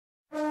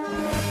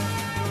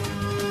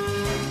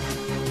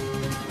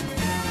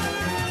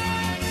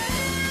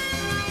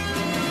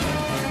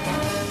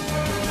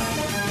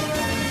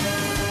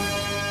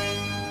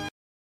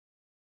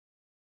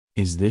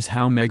Is this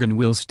how Meghan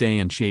will stay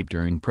in shape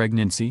during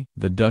pregnancy?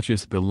 The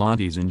Duchess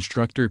Pilates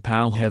instructor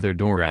pal Heather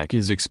Dorak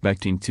is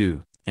expecting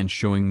to, and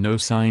showing no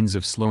signs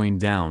of slowing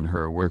down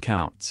her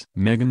workouts.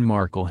 Meghan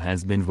Markle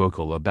has been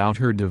vocal about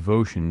her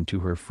devotion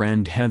to her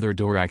friend Heather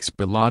Dorak's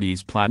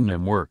Pilates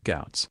Platinum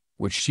workouts,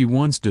 which she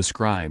once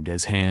described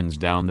as hands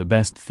down the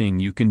best thing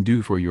you can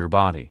do for your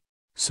body.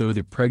 So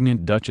the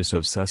pregnant Duchess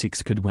of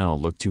Sussex could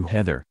well look to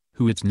Heather,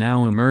 who it's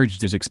now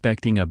emerged is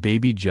expecting a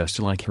baby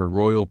just like her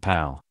royal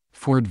pal,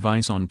 for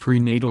advice on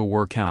prenatal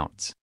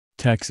workouts.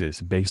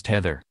 Texas-based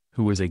Heather,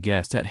 who was a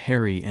guest at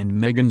Harry and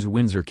Meghan's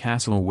Windsor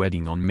Castle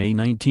wedding on May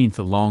 19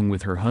 along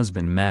with her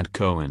husband Matt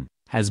Cohen,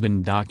 has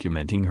been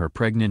documenting her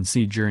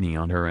pregnancy journey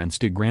on her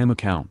Instagram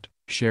account,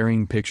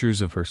 sharing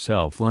pictures of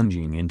herself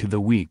lunging into the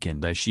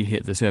weekend as she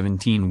hit the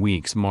 17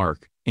 weeks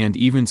mark, and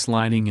even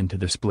sliding into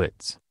the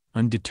splits,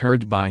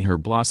 undeterred by her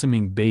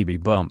blossoming baby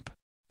bump.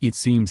 It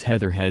seems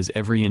Heather has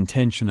every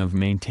intention of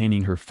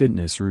maintaining her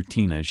fitness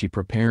routine as she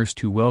prepares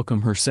to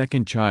welcome her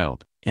second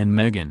child, and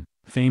Meghan,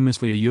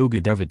 famously a yoga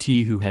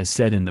devotee who has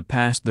said in the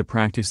past the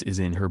practice is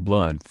in her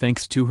blood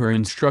thanks to her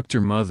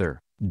instructor mother,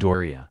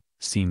 Doria,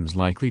 seems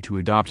likely to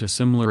adopt a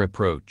similar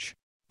approach.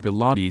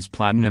 Pilates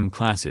Platinum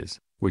classes,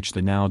 which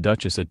the now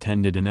Duchess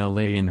attended in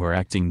LA in her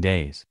acting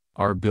days,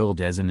 are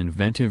billed as an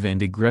inventive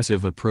and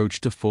aggressive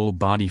approach to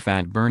full-body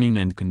fat burning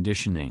and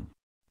conditioning.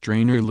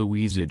 Trainer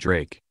Louisa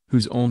Drake,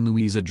 whose own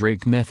Louisa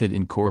Drake method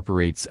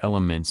incorporates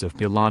elements of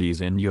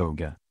Pilates and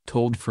yoga,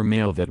 told For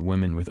Mail that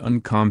women with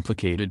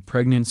uncomplicated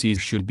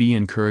pregnancies should be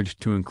encouraged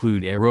to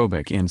include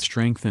aerobic and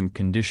strength and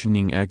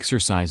conditioning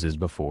exercises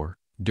before,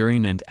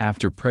 during and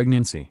after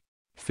pregnancy.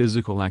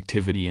 Physical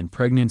activity in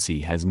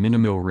pregnancy has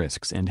minimal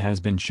risks and has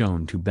been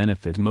shown to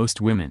benefit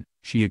most women,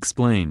 she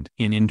explained.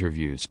 In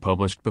interviews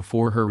published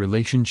before her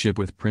relationship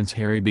with Prince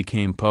Harry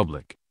became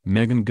public,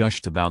 Meghan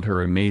gushed about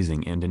her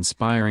amazing and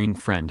inspiring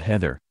friend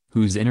Heather,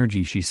 whose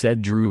energy she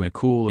said drew a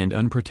cool and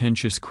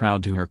unpretentious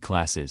crowd to her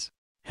classes.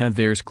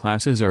 Heather's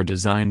classes are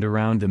designed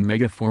around the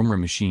Megaformer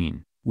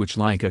machine, which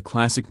like a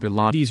classic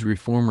Pilates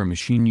reformer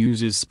machine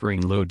uses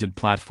spring-loaded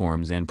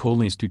platforms and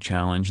pulleys to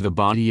challenge the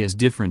body as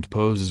different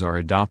poses are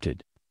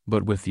adopted,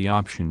 but with the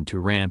option to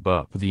ramp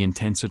up the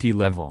intensity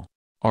level.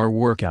 Our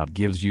workout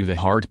gives you the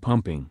heart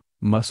pumping,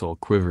 muscle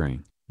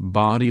quivering,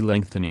 body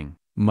lengthening,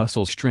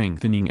 muscle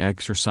strengthening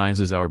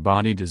exercises our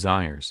body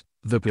desires,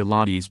 the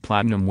Pilates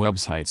Platinum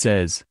website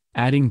says,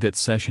 adding that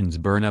sessions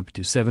burn up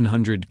to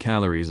 700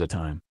 calories a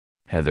time.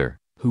 Heather,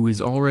 who is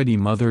already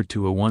mother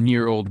to a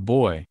 1-year-old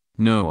boy,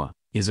 Noah,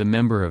 is a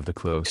member of the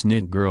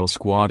close-knit girl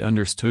squad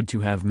understood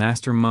to have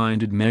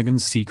masterminded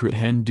Meghan's secret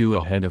hen do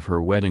ahead of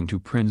her wedding to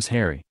Prince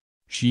Harry.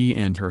 She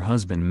and her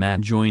husband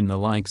Matt join the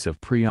likes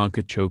of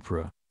Priyanka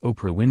Chopra,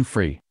 Oprah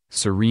Winfrey,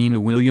 Serena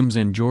Williams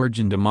and George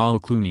and Amal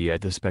Clooney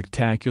at the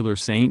spectacular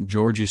St.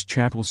 George's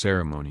Chapel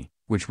ceremony,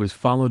 which was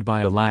followed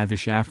by a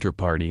lavish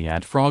after-party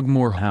at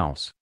Frogmore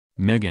House.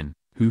 Meghan,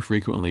 who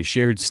frequently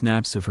shared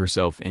snaps of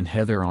herself and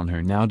Heather on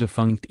her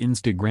now-defunct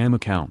Instagram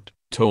account,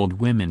 told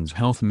Women's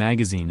Health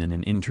magazine in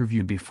an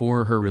interview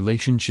before her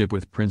relationship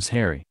with Prince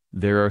Harry,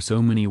 "There are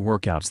so many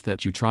workouts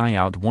that you try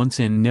out once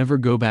and never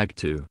go back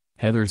to.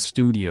 Heather's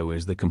studio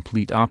is the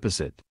complete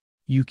opposite.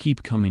 You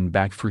keep coming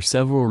back for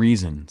several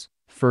reasons.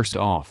 First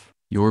off,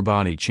 your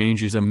body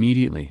changes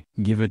immediately.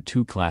 Give it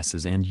 2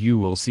 classes and you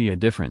will see a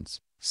difference.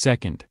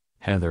 Second,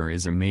 Heather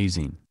is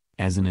amazing.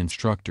 As an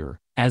instructor,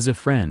 as a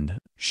friend,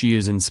 she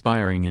is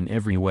inspiring in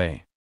every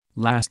way."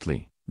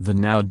 Lastly, the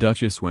now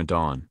Duchess went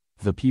on,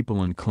 "The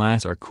people in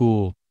class are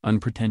cool,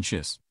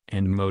 unpretentious,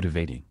 and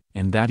motivating,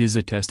 and that is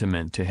a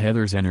testament to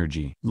Heather's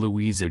energy."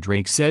 Louisa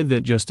Drake said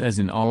that just as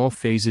in all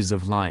phases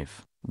of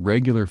life,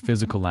 regular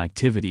physical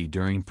activity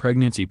during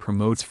pregnancy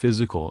promotes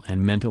physical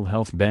and mental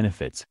health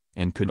benefits,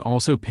 and could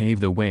also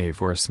pave the way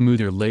for a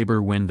smoother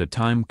labor when the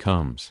time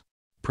comes.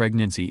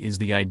 Pregnancy is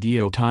the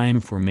ideal time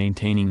for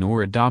maintaining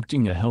or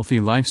adopting a healthy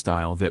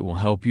lifestyle that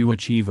will help you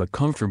achieve a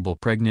comfortable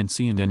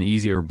pregnancy and an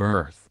easier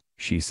birth,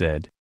 she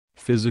said.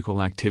 Physical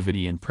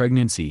activity in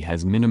pregnancy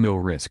has minimal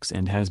risks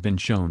and has been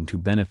shown to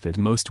benefit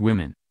most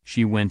women,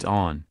 she went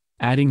on,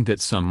 adding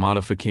that some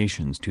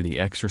modifications to the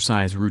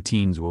exercise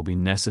routines will be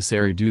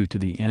necessary due to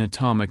the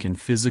anatomic and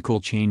physical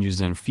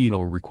changes and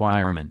fetal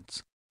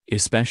requirements.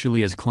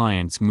 Especially as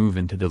clients move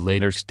into the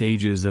later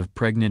stages of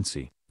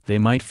pregnancy, they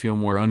might feel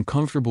more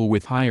uncomfortable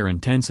with higher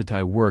intensity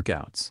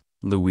workouts,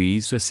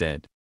 Louisa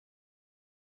said.